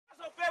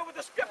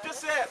the scripture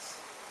says.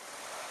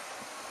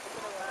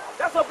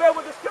 Let's obey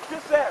what the scripture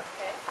says.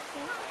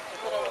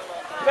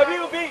 That we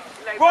will be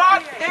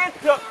brought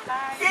into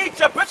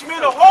Egypt, which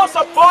means a host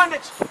of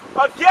bondage,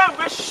 again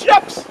with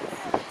ships,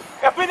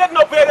 if we didn't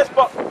obey this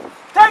book.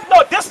 Take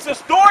no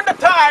distance during the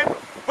time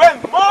when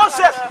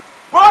Moses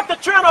brought the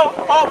children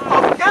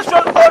of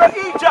Israel out of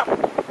Egypt.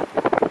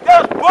 They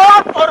was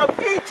brought out of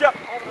Egypt.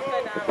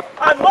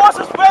 And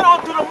Moses went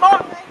onto the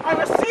mount and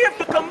received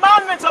the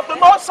commandments of the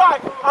Most High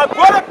and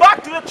brought it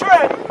back to the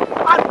children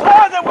and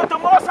told them what the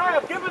Most High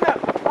had given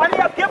them. And he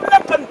had given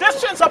them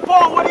conditions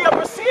upon what he had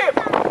received.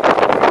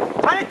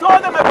 And he told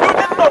them, if you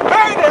didn't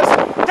obey this,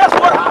 guess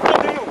what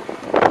happened to you?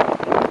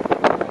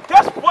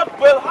 Guess what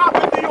will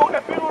happen to you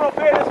if you don't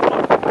obey this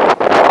book?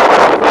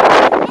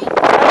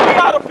 And we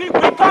are the people.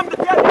 We come to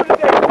tell you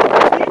today,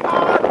 we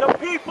are the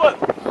people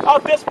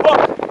of this book.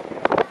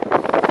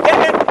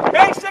 In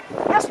basic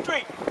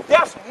history,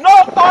 there's no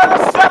other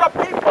set of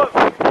people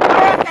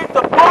went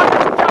into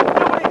bondage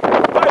captivity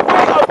by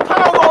way of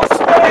cargo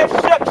slave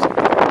ships.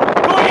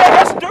 Through your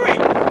history,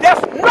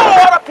 there's no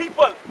other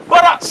people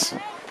but us.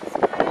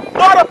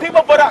 No other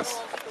people but us.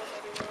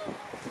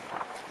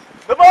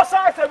 The Most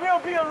High said we will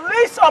be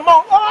least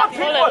among all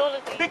people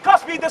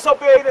because we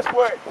disobey this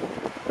word.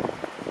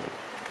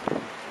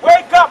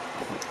 Wake up.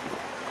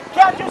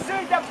 Can't you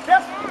see that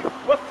this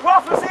was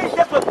prophecy,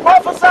 this was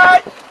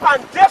prophesied,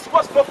 and this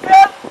was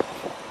fulfilled?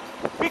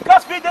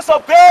 Because we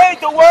disobeyed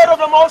the word of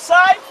the Most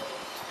High?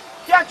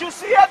 Can't you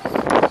see it?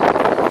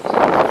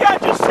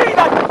 Can't you see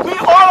that we,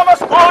 all of us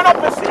growing up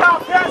and see our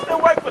parents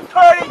that work for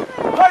 30,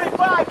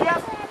 35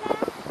 years,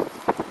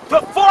 to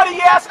 40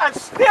 years and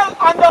still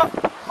under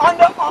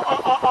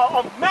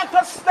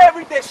mental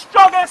slavery? They're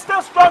struggling,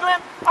 still struggling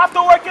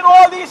after working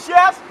all these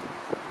years.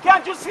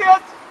 Can't you see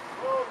it?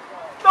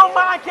 No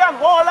man can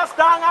hold us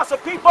down as a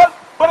people,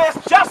 but it's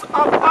just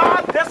of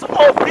our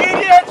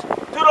disobedience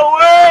to the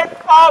word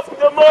of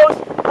the Most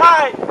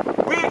High.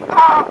 We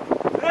are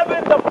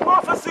living the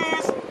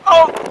prophecies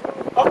out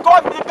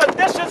according to the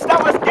conditions that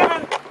was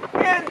given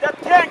in the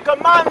Ten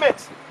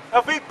Commandments.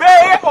 If we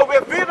obey it or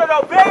if we don't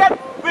obey it,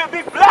 we'll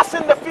be blessed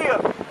in the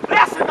field,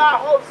 blessed in our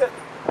houses,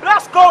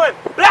 blessed going,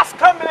 blessed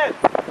coming in.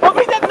 But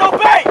we didn't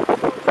obey.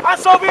 And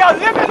so we are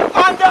living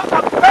under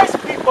a cursed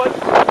people.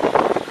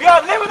 We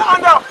are living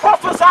under a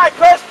prophesied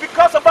curse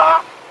because of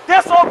our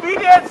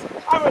disobedience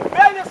and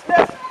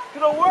rebelliousness to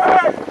the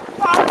word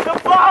of the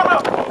Father.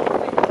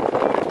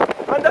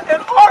 And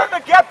in order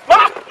to get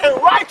back in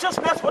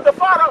righteousness with the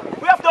Father,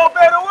 we have to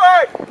obey the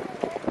word.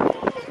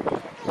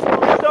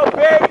 We have to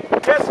obey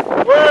this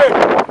word.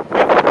 We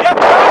have to get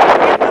back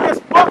into this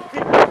book,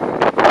 people.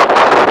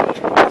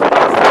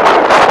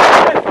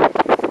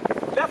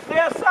 Let's lay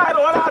aside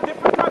all our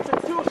different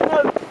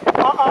constitutional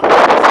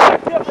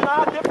perspectives and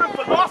our different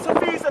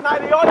philosophies and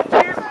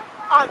ideologies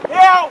and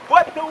hear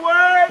what the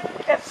word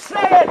is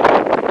saying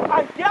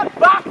and get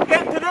back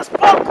into this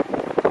book.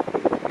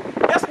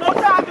 There's no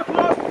time to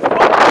close this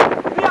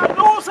book. We are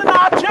losing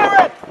our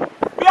children.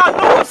 We are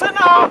losing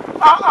our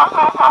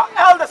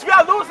elders. We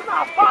are losing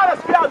our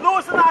fathers. We are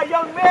losing our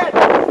young men.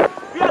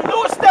 We are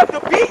losing them to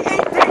BET.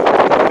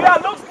 We are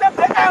losing them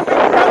to MBT.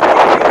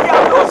 We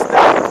are losing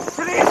them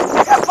to these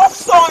hip-hop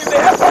songs, the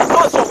hip-hop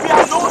culture. We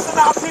are losing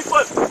our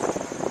people.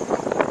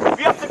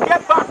 We have to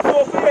get back to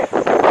obey.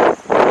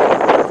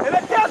 And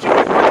it tells you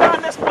to put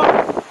down this book.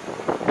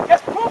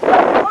 It's proof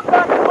that we put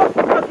down the book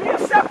because we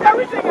accept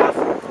everything else.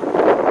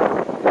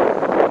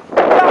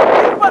 There are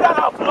people that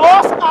have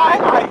lost our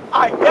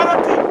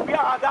identity. We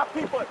are that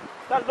people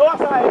that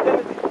lost our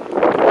identity.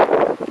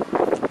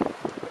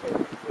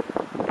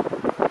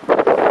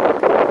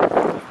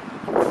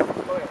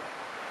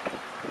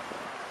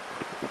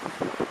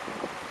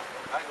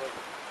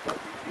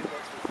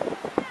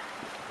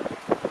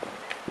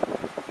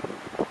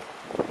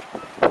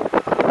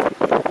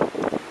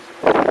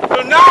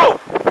 Now,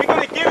 we're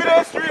going to give you the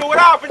history of what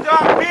happened to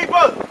our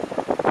people.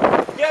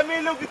 Get me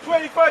Luke the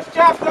 21st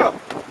chapter.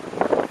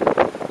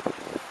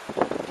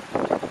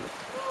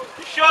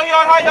 To show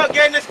y'all how y'all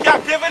get in this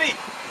captivity.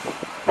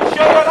 To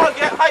show y'all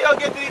how y'all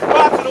get to these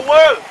parts of the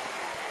world.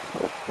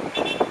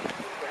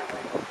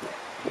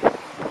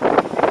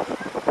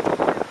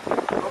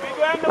 We're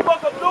going in the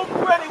book of Luke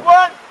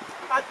 21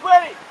 and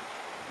 20.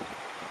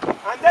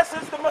 And this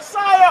is the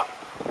Messiah.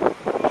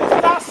 This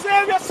is our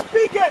Savior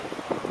speaking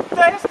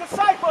to his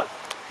disciples.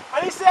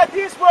 And he said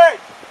these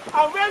words,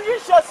 and when you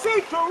shall see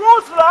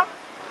Jerusalem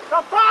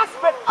compassed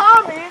with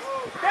armies,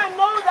 then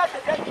know that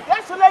the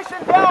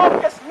desolation thereof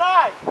is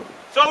nigh.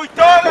 So he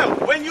told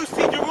them, when you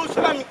see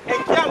Jerusalem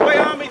encamped by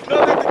armies,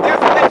 know that the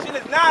desolation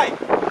is nigh.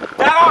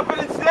 That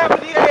happened in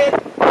 70 AD,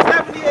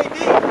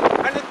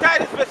 and the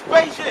Titus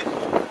Vespasian,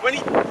 when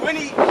he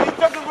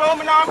took the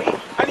Roman army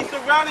and he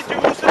surrounded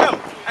Jerusalem,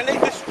 and they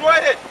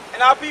destroyed it,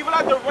 and our people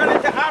had to run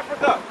into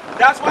Africa.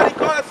 That's why they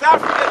call us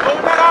Africans. No,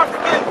 we're not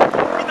Africans.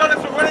 We told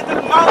us to run into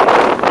the mountains.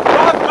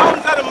 Those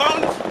mountains are the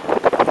mountains.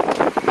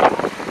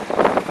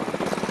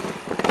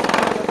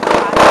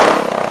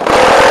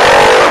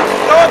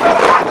 Those are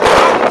the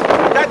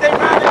mountains that they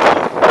ran into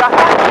that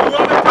had the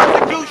Roman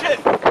persecution.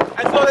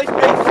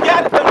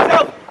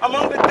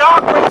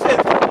 dark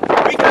races.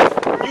 Because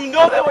you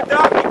know they were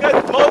dark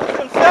because Moses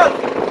himself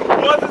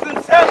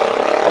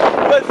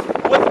was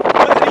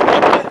an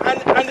Egyptian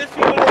and his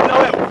people didn't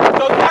know him.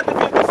 So he had to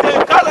be of the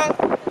same color.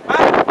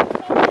 Huh?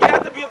 He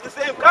had to be of the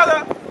same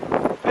color.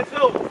 And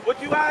so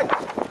what you had,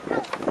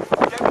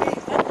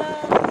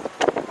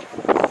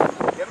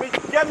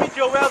 get me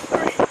Joel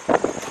 3.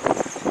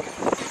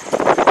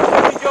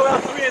 Get me Joel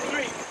 3 and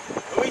 3.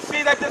 And we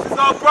see that this is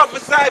all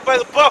prophesied by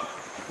the book.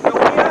 And we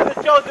are the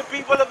chosen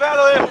people of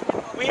Elohim.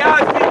 We are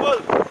his people.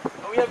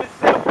 And we have been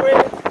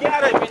separated,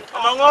 scattered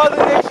among all the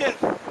nations.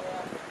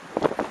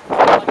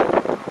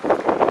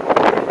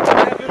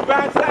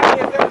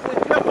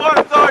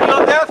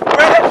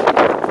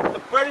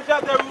 The British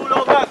have their rule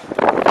over us.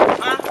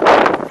 Huh?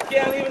 You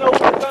can't even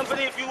open a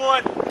company if you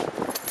want.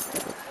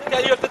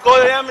 You have to go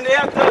to them and they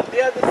have to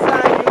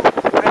sign you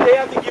and they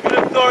have to give you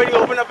the authority to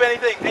open up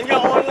anything. In your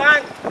own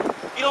land,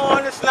 you don't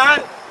own this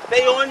land,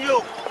 they own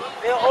you.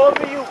 They're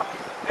over you.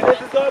 And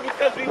this is all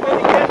because we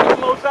went against the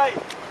Most High.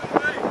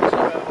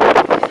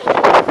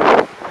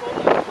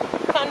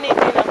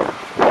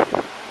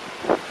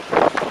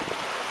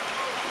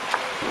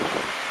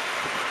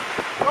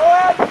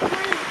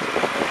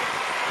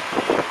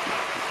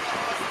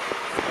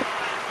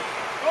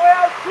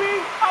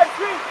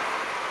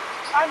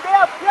 And they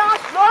have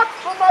cast lots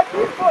for my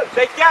people.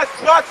 They cast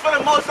lots for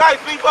the Most High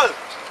people.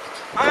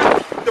 And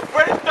the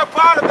British are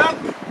part of them.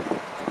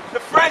 The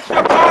French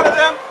are part of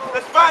them.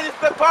 The Spanish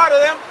are part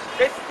of them.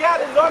 They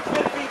scattered lots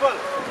for the people.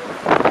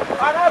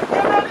 And I've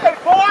given a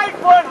boy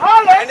for an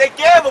harlot. And they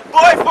gave a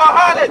boy for a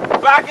harlot.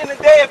 Back in the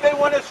day, if they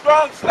wanted a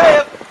strong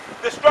slave,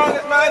 the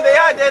strongest man they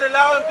had, they'd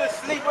allow him to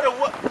sleep with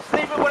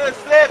one of the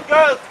slave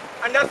girls.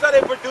 And that's how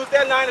they produced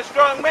that line of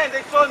strong men.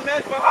 They sold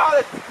men for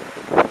harlots.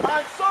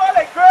 And sold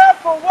a girl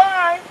for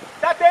wine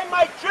that they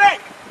might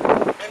drink.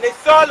 And they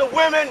sold the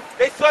women,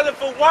 they sold them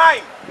for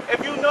wine.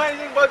 If you know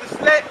anything about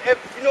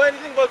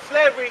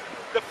slavery,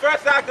 the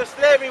first act of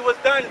slavery was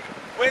done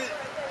when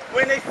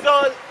they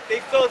sold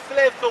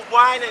slaves for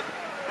wine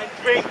and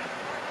drink.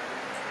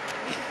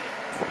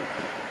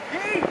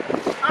 Ye,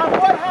 and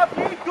what have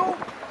ye to do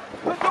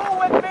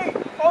with me,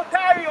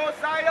 Ontario,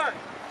 Zion,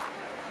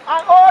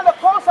 and all the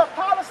coast of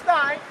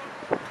Palestine,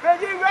 will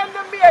ye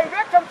render me a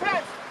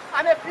recompense?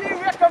 And if ye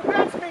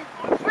recompense me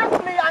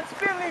swiftly and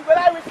speedily, will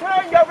I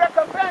return your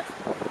recompense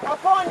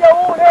upon your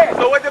own head.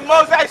 So what the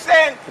Most High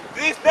saying,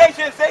 these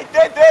nations, they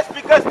did this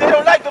because they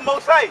don't like the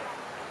Most High.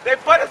 They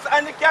put us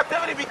under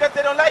captivity because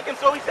they don't like him.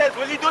 So he says,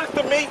 will you do this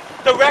to me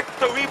to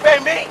repay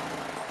me?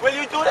 Will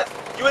you do this?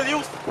 Will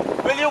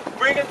you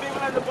bring his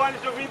people under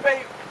bondage to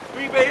repay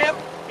him?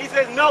 He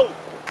says no.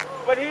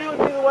 But he will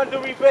be the one to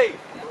repay.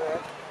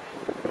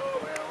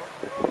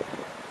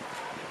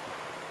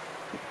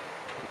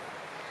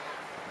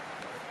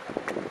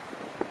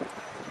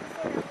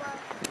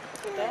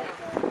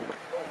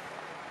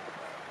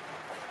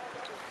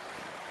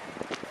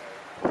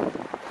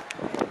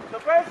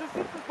 Brothers and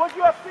sisters, what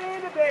you are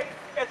seeing today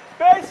is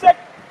basic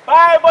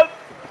Bible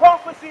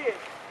prophecy.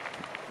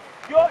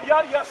 Your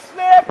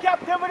slave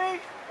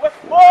captivity was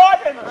more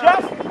than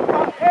just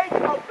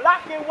a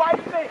black and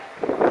white thing.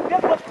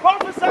 This was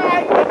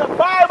prophesied in the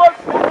Bible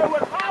that it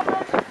would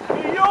happen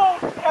to you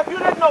if you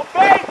didn't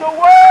obey the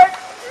word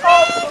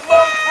of the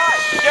Most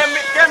High.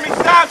 Give me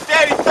Psalms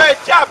 33rd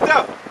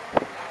chapter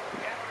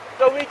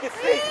so we can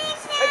see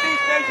that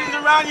these nations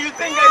around you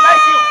think they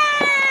like you.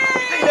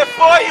 You think they're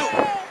for you.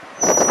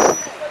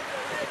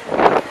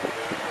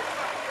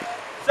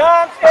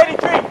 Psalms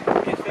 83.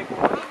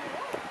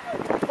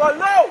 For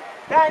lo,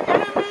 thine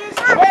enemies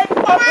make a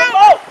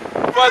tumult.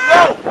 For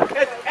lo,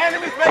 his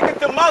enemies make a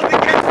tumult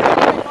against him.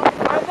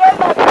 And they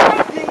that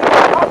hate thee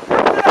have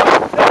lifted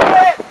up their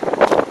head.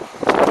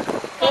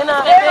 They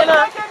are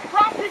making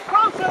crafty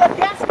counsel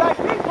against thy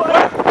people.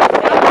 Read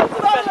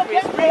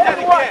that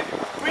again.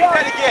 Read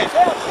that again.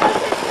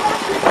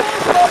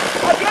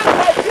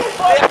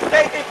 They are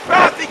taking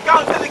crafty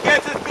counsel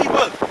against his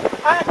people.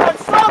 And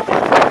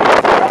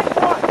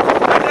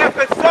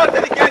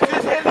consulting against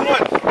his hidden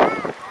ones.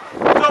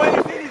 So when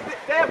you see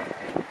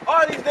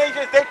all these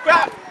nations,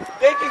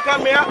 they can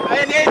come here,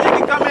 an agent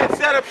can come here and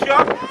set up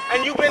shop,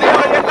 and you've been here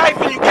all your life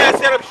and you can't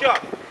set up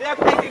shop. They are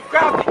taking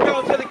crafty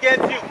counsel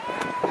against you.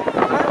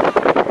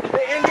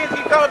 The Indians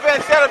can come up here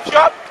and set up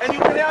shop, and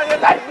you've been here all your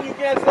life and you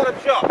can't set up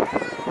shop.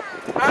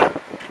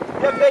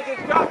 They're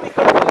taking crafty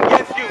counsel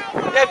against you.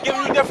 They're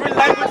giving you different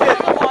languages.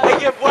 They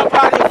give one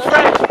party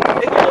French,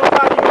 they give one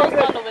party English,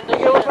 they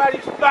give one party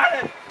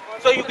Spanish.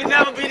 So you can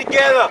never be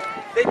together.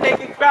 They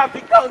taking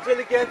crafty counsel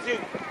against you.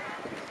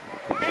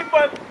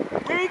 People,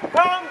 we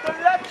come to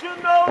let you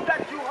know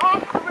that you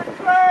have to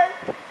return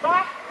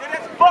back to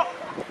this book.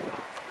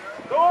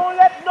 Don't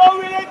let no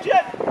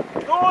religion,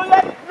 no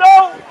religion,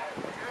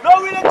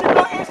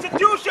 no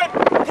institution